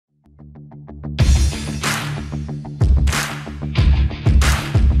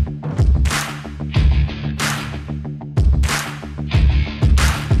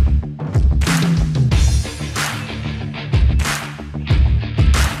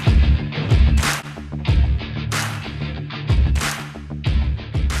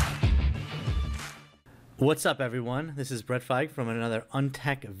What's up, everyone? This is Brett Feig from another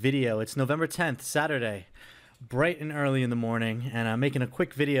Untech video. It's November 10th, Saturday, bright and early in the morning, and I'm making a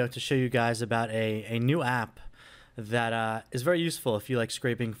quick video to show you guys about a new app that is very useful if you like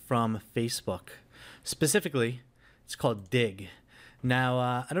scraping from Facebook. Specifically, it's called Dig. Now,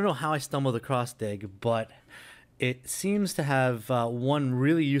 I don't know how I stumbled across Dig, but it seems to have one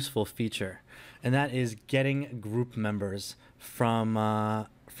really useful feature, and that is getting group members from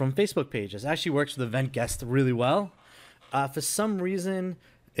Facebook pages. It actually works with event guests really well. For some reason,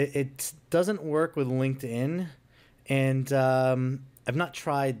 it doesn't work with LinkedIn, and I've not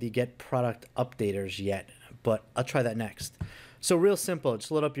tried the Get Product Updaters yet, but I'll try that next. So real simple,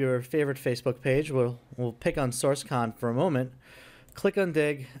 just load up your favorite Facebook page. We'll pick on SourceCon for a moment. Click on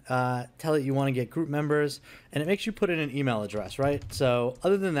Dig, tell it you want to get group members, and it makes you put in an email address, right? So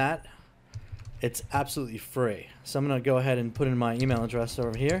other than that, it's absolutely free. So I'm going to go ahead and put in my email address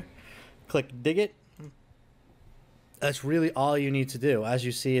over here. Click Dig It. That's really all you need to do. As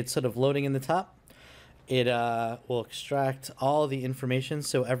you see, it's sort of loading in the top. It will extract all the information,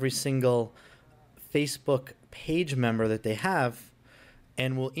 so every single Facebook page member that they have,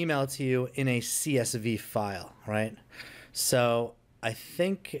 and will email it to you in a CSV file, right? So I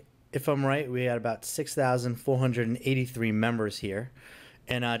think, if I'm right, we had about 6,483 members here.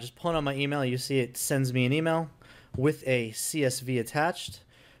 And just pulling on my email, you see it sends me an email with a CSV attached.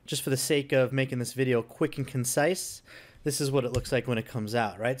 Just for the sake of making this video quick and concise, this is what it looks like when it comes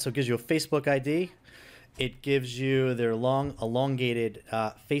out, right? So it gives you a Facebook ID. It gives you their long, elongated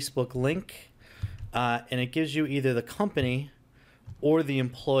Facebook link. And it gives you either the company or the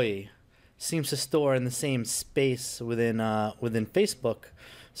employee. Seems to store in the same space within Facebook.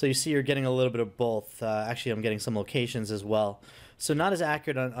 So you see you're getting a little bit of both. Actually, I'm getting some locations as well. So not as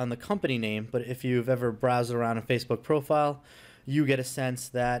accurate on the company name, but if you've ever browsed around a Facebook profile, you get a sense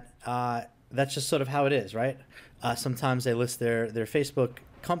that that's just sort of how it is, right? Sometimes they list their Facebook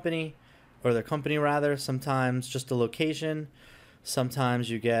company, or their company rather, sometimes just a location, sometimes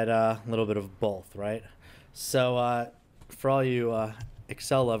you get a little bit of both, right? So for all you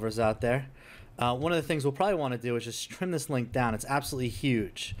Excel lovers out there, one of the things we'll probably want to do is just trim this link down. It's absolutely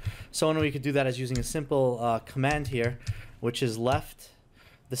huge. So one way you could do that is using a simple command here, which is left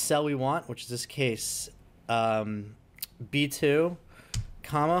the cell we want, which is this case B2,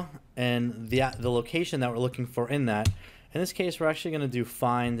 comma, and the location that we're looking for in that. In this case, we're actually going to do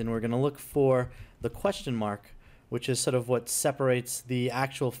find, and we're going to look for the question mark, which is sort of what separates the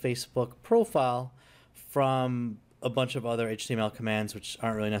actual Facebook profile from a bunch of other HTML commands, which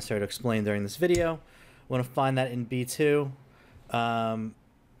aren't really necessary to explain during this video. We want to find that in B2.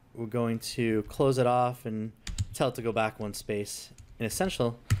 We're going to close it off and tell it to go back one space in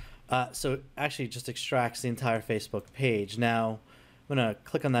Essential. So it actually just extracts the entire Facebook page. Now, I'm going to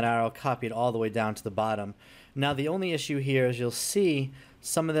click on that arrow, copy it all the way down to the bottom. Now, the only issue here is you'll see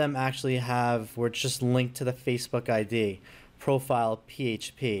some of them actually have where it's just linked to the Facebook ID, profile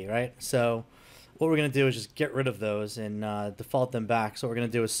PHP, right? So what we're going to do is just get rid of those and default them back. So what we're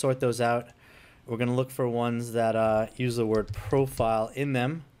going to do is sort those out. We're going to look for ones that use the word profile in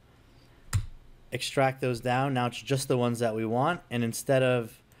them. Extract those down. Now it's just the ones that we want, and instead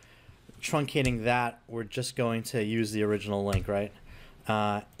of truncating that, we're just going to use the original link, right?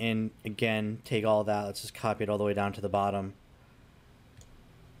 And again, take all that. Let's just copy it all the way down to the bottom.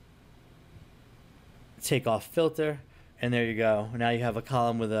 Take off filter, and there you go. Now you have a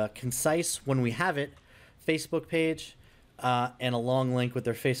column with a concise, when we have it, Facebook page, and a long link with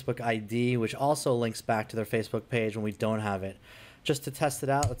their Facebook ID, which also links back to their Facebook page when we don't have it. Just to test it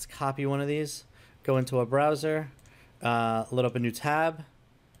out, let's copy one of these. Go into a browser, load up a new tab.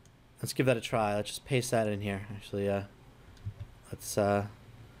 Let's give that a try. Let's just paste that in here. Actually, let's add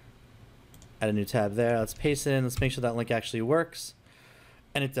a new tab there. Let's paste it in. Let's make sure that link actually works.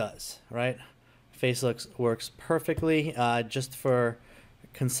 And it does, right? Facebook works perfectly. Just for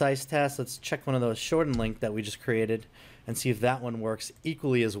concise test, let's check one of those shortened link that we just created and see if that one works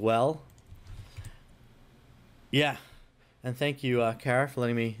equally as well. Yeah. And thank you, Kara, for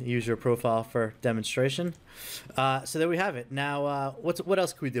letting me use your profile for demonstration. So there we have it. Now, what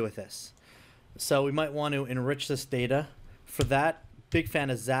else can we do with this? So we might want to enrich this data. For that, big fan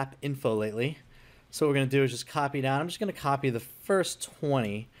of Zap Info lately. So what we're going to do is just copy down. I'm just going to copy the first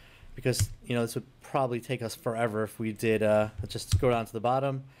 20 because, you know, this would probably take us forever if we did, just go down to the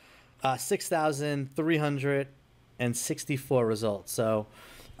bottom. 6,364 results. So,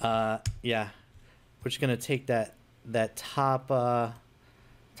 yeah, we're just going to take that top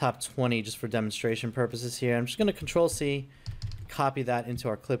 20 just for demonstration purposes here. I'm just going to Control-C, copy that into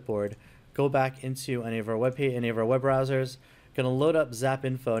our clipboard, go back into any of our web browsers, Gonna load up Zap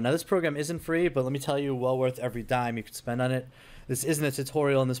Info. Now this program isn't free, but let me tell you, well worth every dime you could spend on it. This isn't a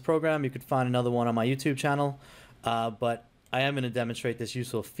tutorial in this program. You could find another one on my YouTube channel, but I am gonna demonstrate this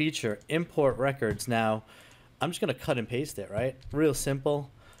useful feature, import records. Now, I'm just gonna cut and paste it, right? Real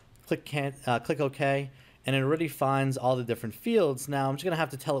simple. Click OK, and it already finds all the different fields. Now I'm just gonna have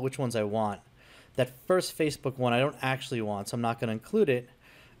to tell it which ones I want. That first Facebook one I don't actually want, so I'm not gonna include it.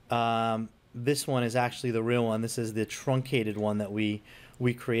 This one is actually the real one. This is the truncated one that we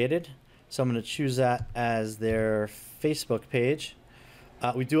created. So I'm gonna choose that as their Facebook page.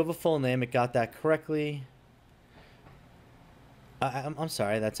 We do have a full name. It got that correctly. I'm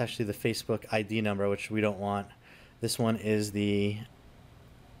sorry, that's actually the Facebook ID number, which we don't want. This one is the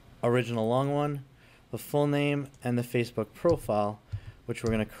original long one, the full name, and the Facebook profile, which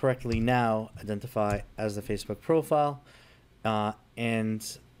we're going to correctly now identify as the Facebook profile,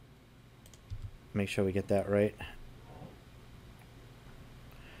 and make sure we get that right.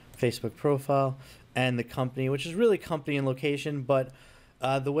 Facebook profile and the company, which is really company and location, but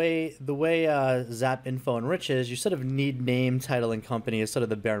the way Zap Info enriches, you sort of need name, title, and company as sort of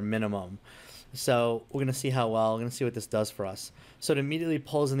the bare minimum. So we're going to see how well, we're going to see what this does for us. So it immediately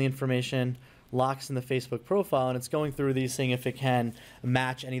pulls in the information, locks in the Facebook profile, and it's going through these, seeing if it can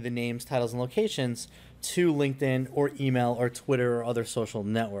match any of the names, titles, and locations to LinkedIn or email or Twitter or other social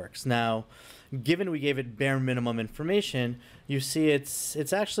networks. Now, given we gave it bare minimum information, you see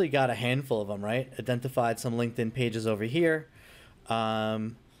it's actually got a handful of them, right? Identified some LinkedIn pages over here,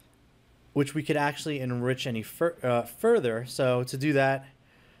 which we could actually enrich any further. So to do that,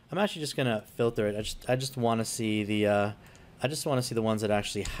 I'm actually just gonna filter it. I just want to see the ones that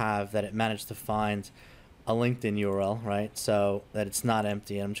actually have that it managed to find a LinkedIn URL, right? So that it's not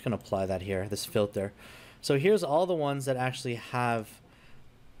empty. I'm just gonna apply that here, this filter. So here's all the ones that actually have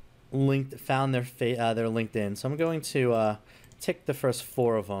found their LinkedIn. So I'm going to tick the first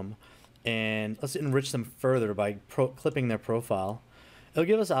 4 of them, and let's enrich them further by clipping their profile. It'll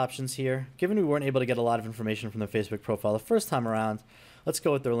give us options here. Given we weren't able to get a lot of information from their Facebook profile the first time around, let's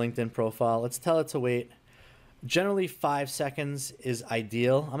go with their LinkedIn profile. Let's tell it to wait. Generally 5 seconds is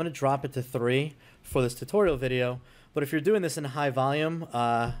ideal. I'm going to drop it to 3 for this tutorial video, but if you're doing this in high volume,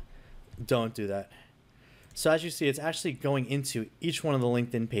 don't do that. So as you see, it's actually going into each one of the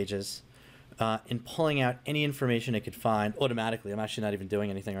LinkedIn pages and pulling out any information it could find automatically. I'm actually not even doing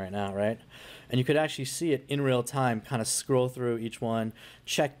anything right now, right? And you could actually see it in real time, kind of scroll through each one,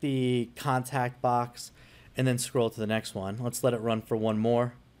 check the contact box, and then scroll to the next one. Let's let it run for one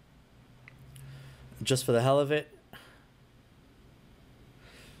more, just for the hell of it.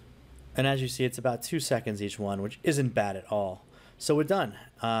 And as you see, it's about 2 seconds each one, which isn't bad at all. So we're done.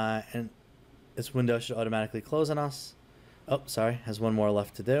 And this window should automatically close on us. Oh, sorry, has one more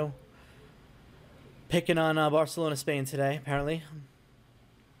left to do. Picking on Barcelona, Spain today, apparently.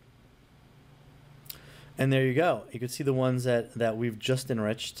 And there you go. You can see the ones that we've just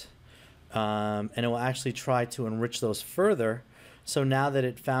enriched. And it will actually try to enrich those further. So now that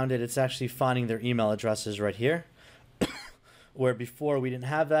it found it, it's actually finding their email addresses right here, where before we didn't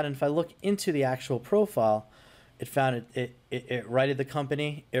have that. And if I look into the actual profile, it found it righted the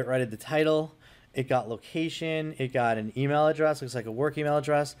company, it righted the title, it got location, it got an email address, looks like a work email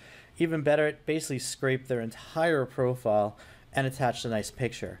address. Even better, it basically scraped their entire profile and attached a nice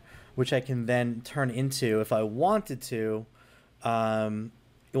picture, which I can then turn into, if I wanted to,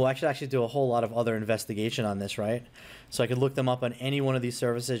 well, I should actually do a whole lot of other investigation on this, right? So I could look them up on any one of these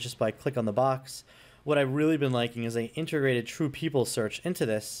services just by click on the box. What I've really been liking is they integrated True People search into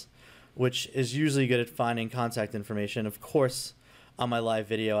this, which is usually good at finding contact information. Of course, on my live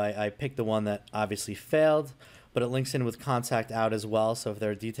video, I picked the one that obviously failed, but it links in with contact out as well. So if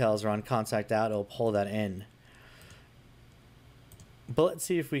there are details around contact out, it'll pull that in. But let's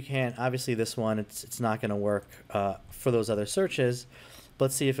see if we can. Obviously, this one, it's not going to work for those other searches.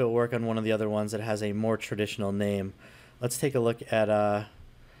 Let's see if it'll work on one of the other ones that has a more traditional name. Let's take a look at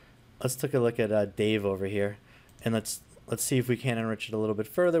Dave over here, and let's see if we can enrich it a little bit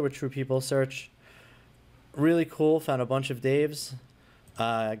further with True People search. Really cool. Found a bunch of Daves.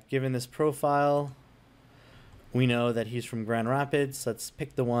 Given this profile, we know that he's from Grand Rapids. Let's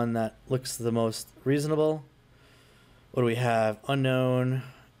pick the one that looks the most reasonable. What do we have? Unknown.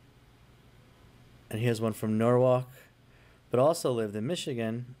 And he has one from Norwalk, but also lived in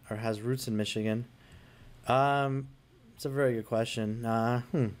Michigan, or has roots in Michigan. It's a very good question. I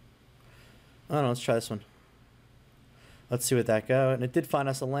don't know, let's try this one. Let's see what that goes. And it did find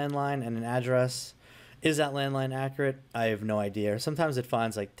us a landline and an address. Is that landline accurate? I have no idea. Sometimes it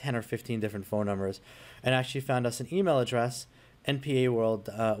finds like 10 or 15 different phone numbers, and actually found us an email address, NPA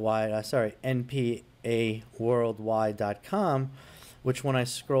aworldwide.com, which when I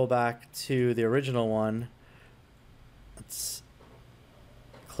scroll back to the original one, let's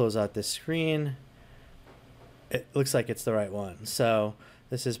close out this screen. It looks like it's the right one. So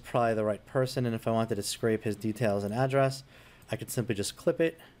this is probably the right person. And if I wanted to scrape his details and address, I could simply just clip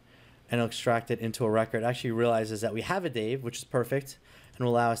it and it'll extract it into a record. It actually realizes that we have a Dave, which is perfect, and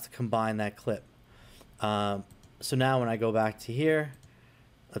will allow us to combine that clip. So now when I go back to here,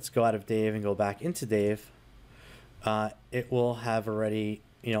 let's go out of Dave and go back into Dave. It will have already,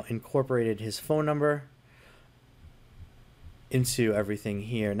 incorporated his phone number into everything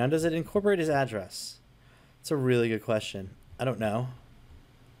here. Now, does it incorporate his address? It's a really good question. I don't know.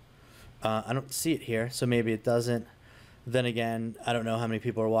 I don't see it here, so maybe it doesn't. Then again, I don't know how many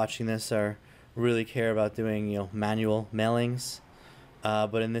people are watching this or really care about doing, manual mailings.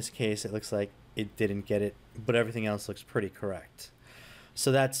 But in this case, it looks like it didn't get it, but everything else looks pretty correct.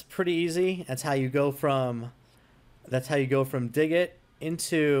 So that's pretty easy. That's how you go from Digit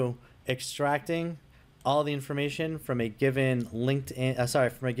into extracting all the information from a given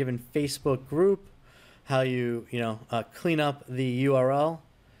from a given Facebook group. How you clean up the URL,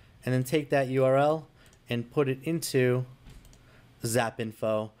 and then take that URL and put it into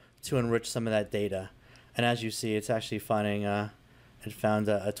ZapInfo to enrich some of that data. And as you see, it's actually finding it found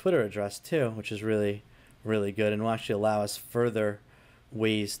a Twitter address too, which is really, really good, and will actually allow us further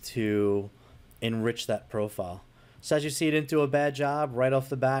ways to enrich that profile. So as you see, it didn't do a bad job right off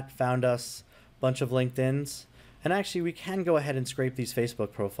the bat, found us a bunch of LinkedIn's. And actually, we can go ahead and scrape these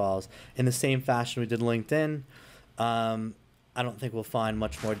Facebook profiles in the same fashion we did LinkedIn. I don't think we'll find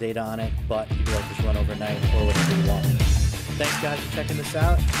much more data on it, but you can just run overnight or whatever you want. Thanks, guys, for checking this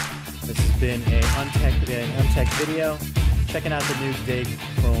out. This has been an Untech video, checking out the new Dig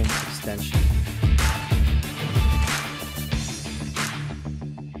Chrome extension.